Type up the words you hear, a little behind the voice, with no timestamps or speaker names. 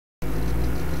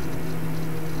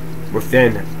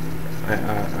within a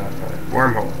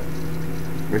wormhole,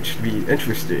 which would be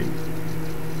interesting.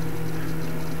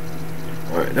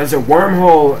 Or does a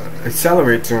wormhole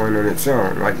accelerate someone on its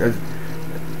own? Like, does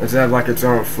it have like its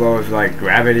own flow of like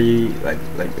gravity, like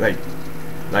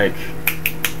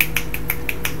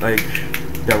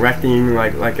directing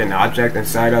like an object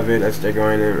inside of it as they're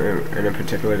going in a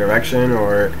particular direction,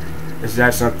 or is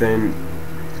that something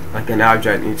like an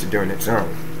object needs to do on its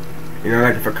own? You know,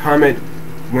 like if a comet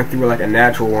went through like a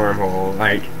natural wormhole,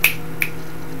 like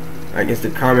is the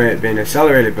comet being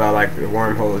accelerated by like the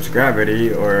wormhole's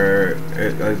gravity, or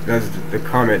does the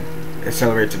comet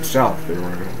accelerate itself through the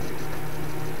wormhole?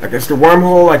 Like, is the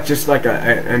wormhole like just like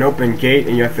an open gate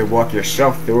and you have to walk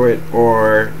yourself through it,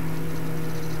 or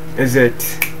is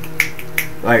it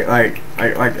like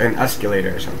an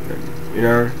escalator or something? You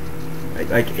know,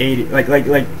 like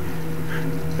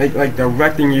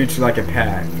directing you to like a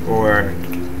path or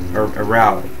a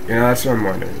route. You know, that's what I'm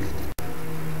wondering.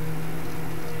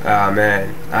 Oh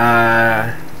man,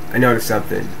 I noticed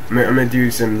something. I'm gonna do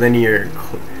some linear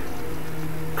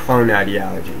clone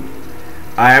ideology.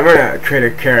 I'm gonna create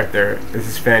a character. This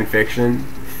is fan fiction,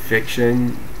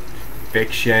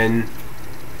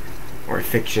 or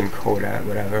fiction Coda,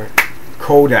 whatever.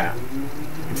 Coda,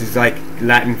 which is like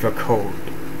Latin for code.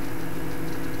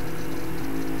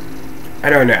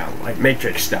 I don't know, like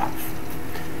Matrix stuff.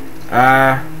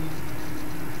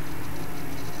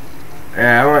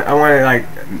 Yeah, I want to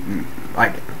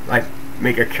like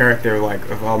make a character like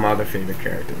of all my other favorite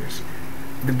characters.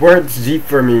 The word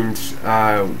Zephyr means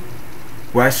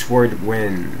westward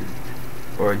wind,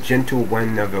 or gentle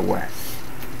wind of the west,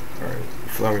 or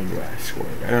flowing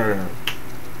westward. I don't know,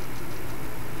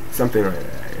 something like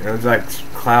that. You know, it's like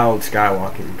cloud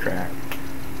skywalking crap.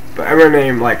 But I'm gonna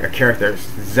name like a character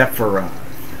Zephiroth.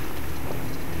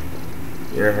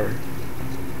 You know.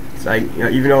 It's like, you know,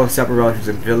 even though Zephiroth is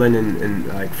a villain in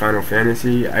like Final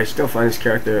Fantasy, I still find his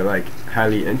character like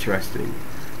highly interesting.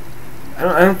 I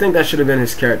don't think that should have been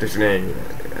his character's name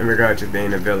in regard to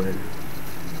being a villain.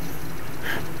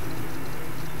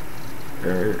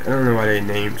 I don't know why they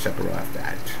named Zephiroth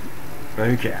that, but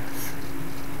who cares?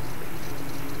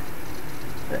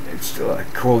 It's still a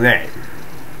cool name.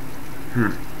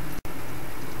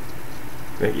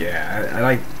 But yeah, I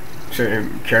like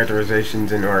certain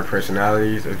characterizations and or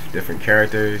personalities of different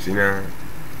characters, you know.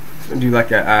 So do like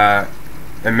a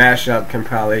mashup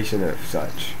compilation of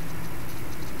such.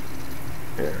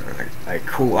 You know, like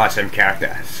cool, awesome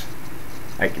characters,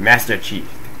 like Master Chief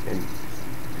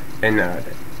and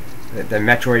the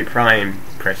Metroid Prime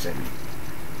person,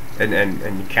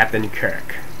 and Captain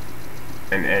Kirk,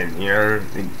 and you know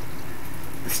the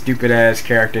stupid ass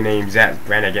character named Zap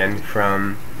Brannigan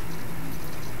from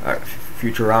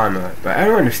Futurama. But I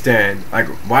don't understand, like,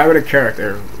 why would a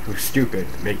character who's stupid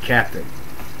make captain,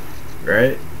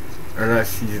 right?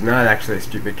 Unless he's not actually a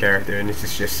stupid character and this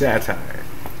is just satire,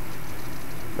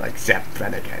 like Zap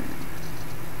Brannigan.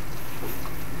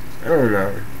 I don't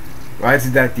know. Why is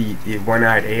it that the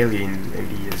one-eyed alien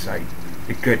lady is like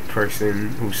a good person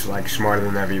who's like smarter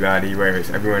than everybody, whereas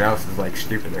everyone else is like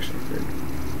stupid or something?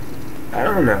 I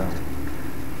don't know.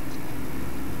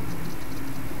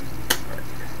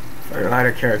 I find a lot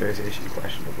of characterization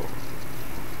questionable.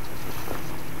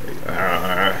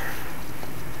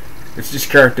 It's this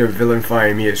character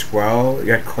villainifying me as well. You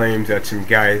got claims that some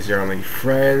guy is their only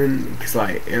friend. Because,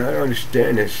 like, you know, I don't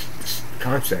understand this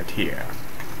concept here.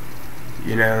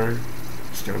 You know?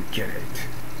 Just don't get it.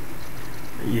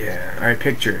 Yeah, alright,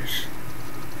 pictures.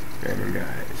 Random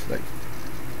guys.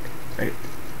 Like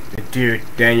the dude,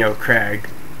 Daniel Craig,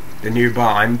 the new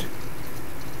Bond,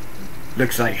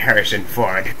 looks like Harrison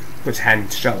Ford was Han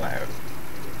Solo.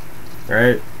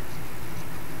 Right?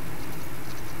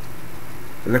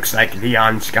 Looks like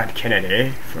Leon Scott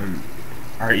Kennedy from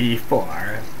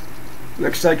RE4.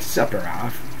 Looks like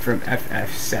Zephiroth from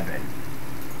FF7.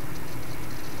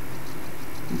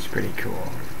 It's pretty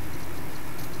cool.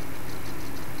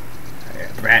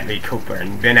 Bradley Cooper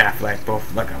and Ben Affleck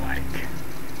both look alike.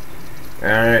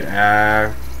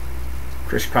 Alright,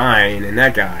 Chris Pine and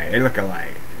that guy, they look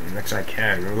alike. It looks like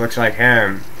him. It looks like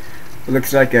him. It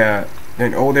looks like an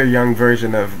older, young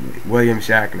version of William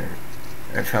Shatner.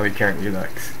 That's how he currently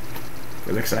looks.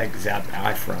 It looks like Zac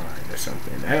Efron or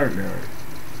something. I don't know.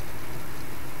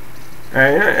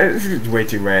 Alright, this is way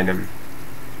too random.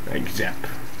 Like Zep,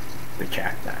 the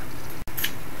cat.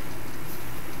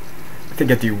 I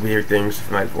think I do weird things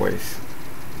with my voice.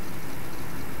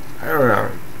 I don't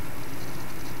know.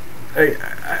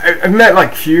 I've met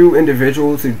like few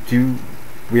individuals who do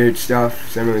weird stuff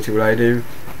similar to what I do,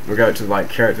 in regard to like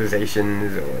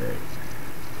characterizations or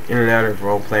in and out of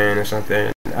role playing or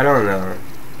something. I I don't know.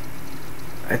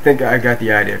 I think I got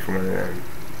the idea from one of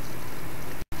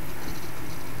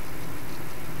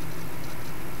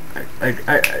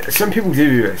them. Some people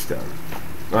do this though.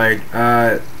 Like,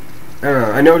 I don't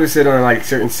know. I notice it on like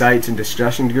certain sites and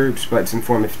discussion groups, but it's in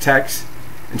form of text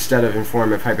instead of in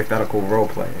form of hypothetical role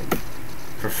playing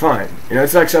for fun. You know,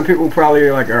 it's like some people probably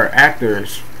like are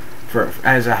actors for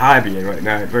as a hobby and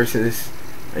whatnot versus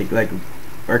like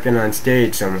working on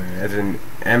stage somewhere as an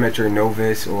amateur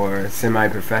novice or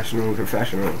semi-professional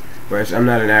professional. Whereas I'm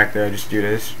not an actor. I just do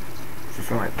this for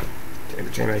fun to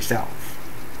entertain myself.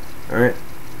 All right.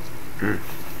 I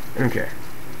don't care.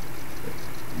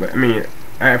 But I mean,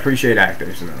 I appreciate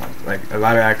actors and all. Like, a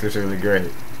lot of actors are really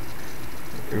great.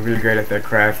 They're really great at their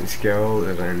craft and skill,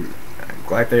 and I'm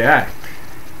glad they act.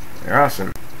 They're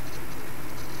awesome.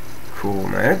 Cool,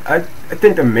 man. I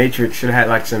think the Matrix should have had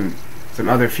like some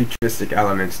other futuristic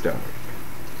elements though.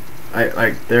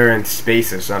 Like they're in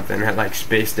space or something. Had like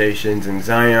space stations, and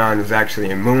Zion was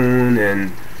actually a moon,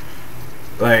 and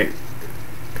like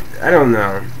I don't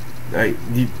know. Like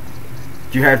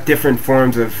you have different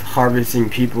forms of harvesting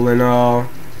people and all.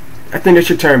 I think they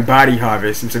should turn Body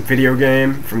Harvest, it's a video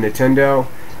game from Nintendo,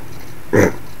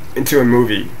 into a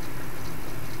movie.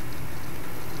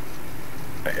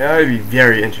 That would be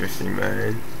very interesting,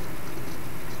 man.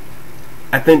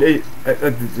 I think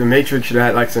the Matrix should have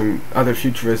had like some other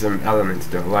futurism elements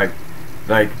though, like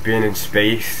being in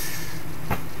space,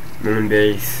 moon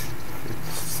base,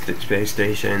 space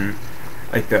station.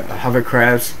 Like the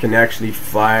hovercrafts can actually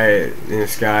fly in the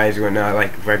skies and whatnot,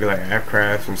 like regular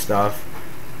aircrafts and stuff.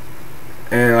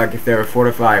 And like if they were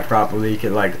fortified properly,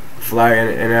 could like fly in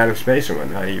and out of space and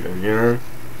whatnot, even, you know,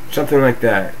 something like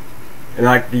that. And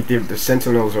like the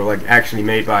Sentinels are like actually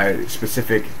made by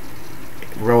specific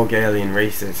rogue alien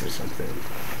races or something,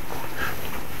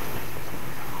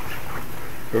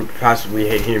 who possibly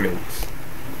hate humans.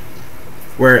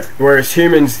 Whereas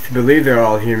humans believe they're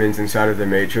all humans inside of the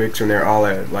Matrix, and they're all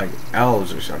like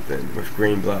elves or something with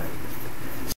green blood.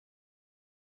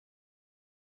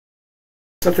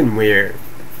 Something weird,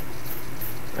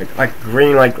 like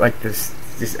green, like this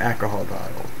alcohol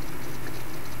bottle,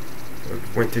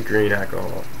 winter green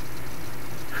alcohol.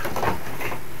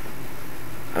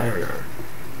 I don't know.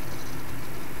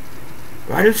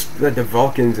 Why does the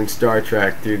Vulcans in Star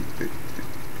Trek do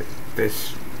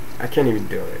this? I can't even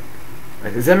do it.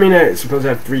 Like, does that mean that it's supposed to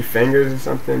have 3 fingers or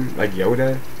something? Like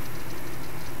Yoda?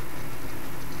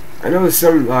 I know there's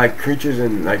some like creatures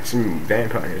in like some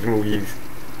vampires movies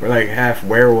where like half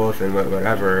werewolf and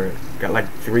whatever got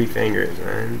like 3 fingers,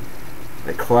 man.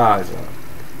 Like claws up.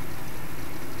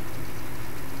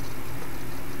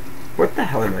 What the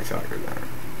hell am I talking about?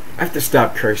 I have to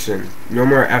stop cursing. No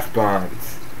more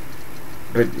F-bombs.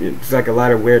 But it's like a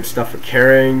lot of weird stuff for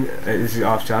carrying. This is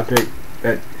off topic.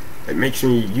 That it makes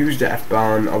me use the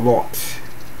F-bomb a lot.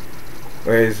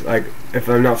 Whereas, like, if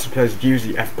I'm not supposed to use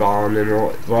the F-bomb, then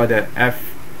why the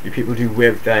F do people do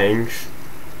weird things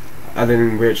other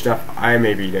than weird stuff I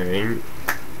may be doing?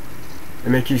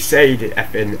 And make you say the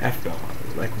F-bomb.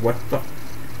 Like, what the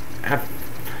F?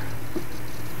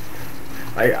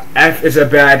 Like, F is a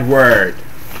bad word.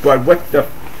 But what the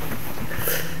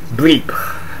bleep?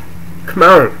 Come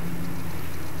on.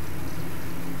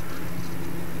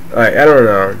 Like, I don't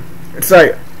know. It's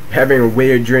like having a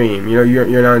weird dream. You know,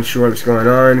 you're not sure what's going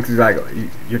on because like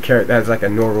your character has like a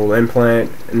neural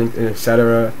implant and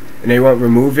etc. And they won't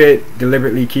remove it,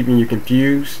 deliberately keeping you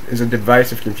confused. It's a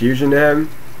device of confusion to him.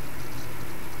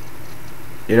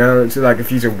 You know, so like if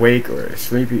he's awake or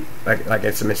asleep, like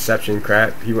it's some Inception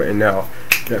crap, he wouldn't know.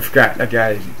 I forgot that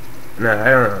guy. Nah,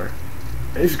 I don't know.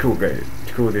 He's a cool guy.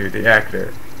 He's a cool dude. The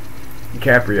actor,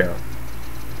 DiCaprio.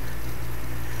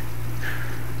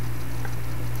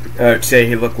 I would say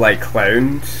he looked like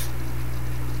clowns.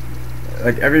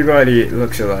 Like everybody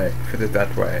looks alike, put it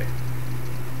that way.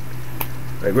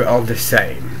 Like we're all the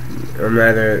same, no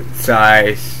matter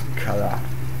size, color,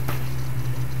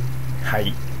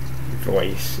 height,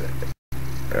 voice,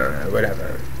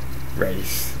 whatever,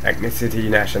 race, ethnicity,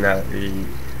 nationality.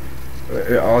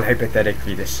 We're all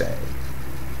hypothetically the same.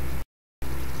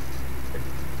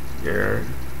 You know,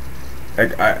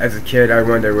 like as a kid, I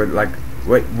wonder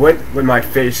what would my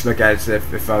face look as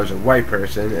if I was a white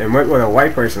person, and what would a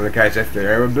white person look as if they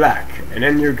were black? And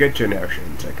then you get your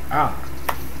notions, like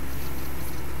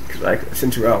because like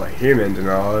since we're all humans and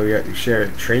all, we share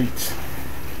traits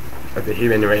of the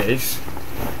human race.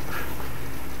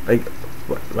 Like,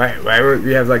 why would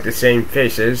we have like the same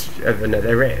faces of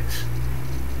another race?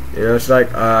 You know, it's like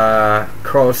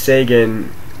Carl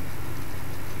Sagan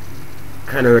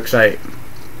kind of looks like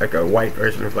a white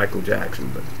version of Michael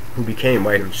Jackson, but who became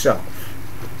white himself.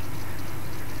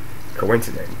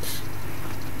 coincidence.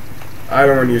 I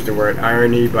don't want to use the word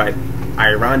irony, but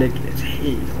ironic is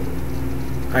hell.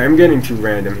 I am getting too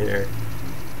random here.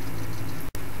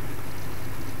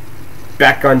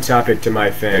 Back on topic to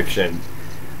my fiction.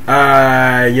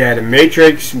 Yeah, the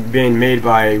Matrix being made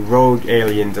by rogue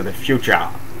aliens of the future,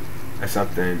 or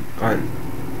something,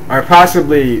 or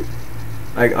possibly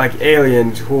like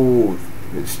aliens who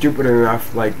stupid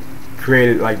enough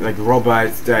created like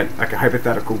robots that like a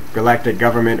hypothetical galactic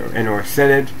government or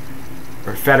senate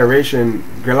or federation,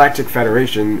 galactic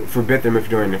federation forbid them from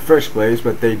doing in the first place,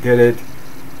 but they did it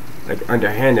like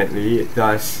underhandedly,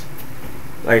 thus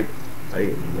like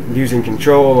using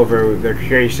control over their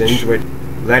creations, which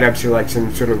led up to like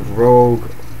some sort of rogue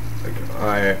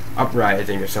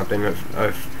uprising or something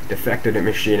of defected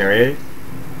machinery,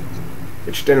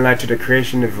 which then led to the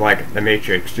creation of like the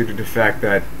Matrix, due to the fact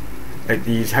that like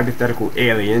these hypothetical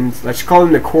aliens, let's call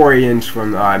them the Koreans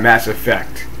from Mass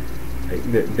Effect, like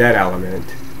that element,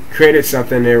 created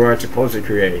something they weren't supposed to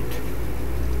create,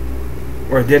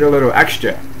 or did a little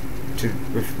extra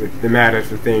with the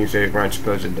matters of things they weren't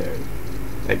supposed to do,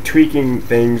 like tweaking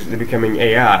things to becoming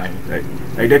AI. Like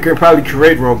they could probably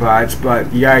create robots,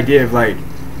 but the idea of like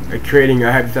creating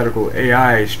a hypothetical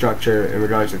AI structure in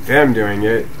regards to them doing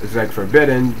it is like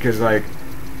forbidden, because like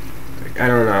I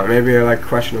don't know, maybe they're like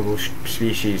questionable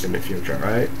species in the future,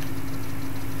 right?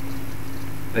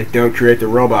 Like don't create the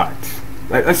robots.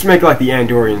 Like let's make like the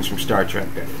Andorians from Star Trek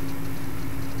then.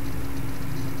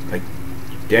 Like,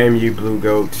 damn you blue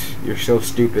goats, you're so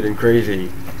stupid and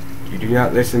crazy. You do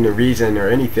not listen to reason or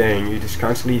anything. You just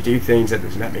constantly do things that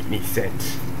does not make any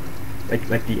sense.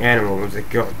 Like the animal was a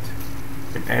goat.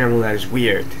 An animal that is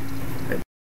weird.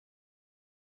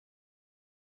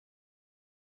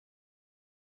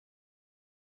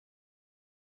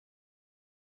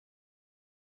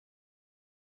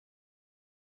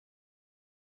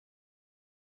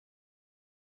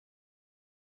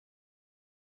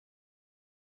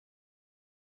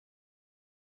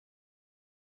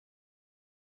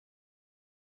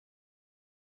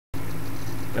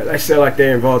 I say like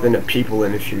they're involved in the people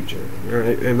in the future. You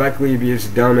know, they're likely to be as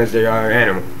dumb as they are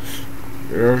animals.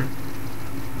 You know?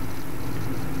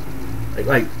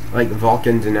 Like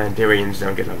Vulcans and Andorians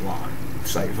don't get along.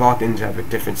 It's like Vulcans have a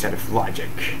different set of logic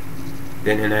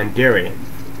than an Andorian.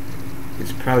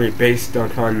 It's probably based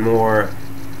upon more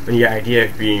the idea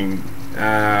of being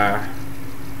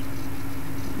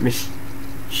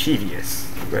mischievous,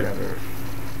 whatever.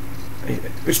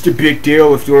 What's the big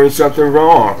deal with doing something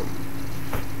wrong?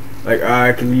 Like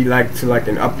it can lead like to like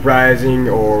an uprising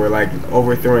or like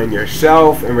overthrowing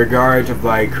yourself in regards of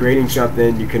like creating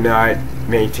something you cannot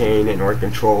maintain and or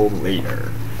control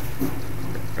later,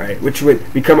 right? Which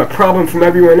would become a problem from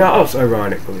everyone else,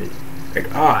 ironically. Like,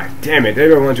 damn it, they're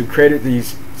the ones who created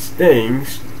these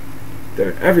things that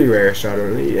are everywhere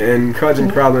suddenly and causing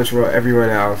problems for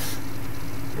everyone else,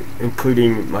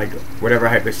 including like whatever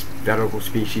hypothetical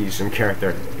species some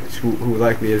character is, who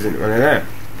likely isn't one of them.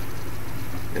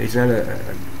 He's not a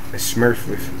smurf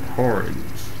with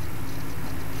horns.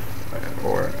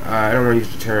 Or, I don't want to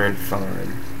use the term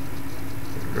fawn.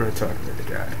 I'm not talking about the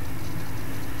guy.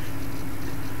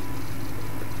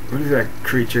 What is that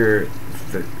creature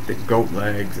with the goat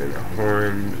legs and a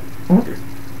horn?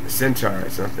 A centaur or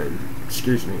something.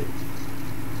 Excuse me.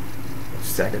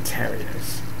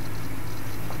 Sagittarius.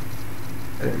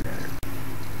 That doesn't matter.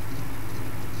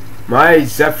 My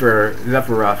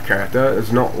Zephiroth character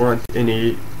does not want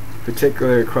any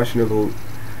particular questionable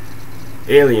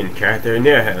alien character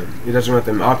near him. He doesn't want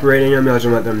them operating him, he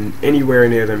doesn't want them anywhere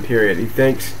near them, period. He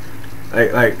thinks,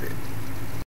 like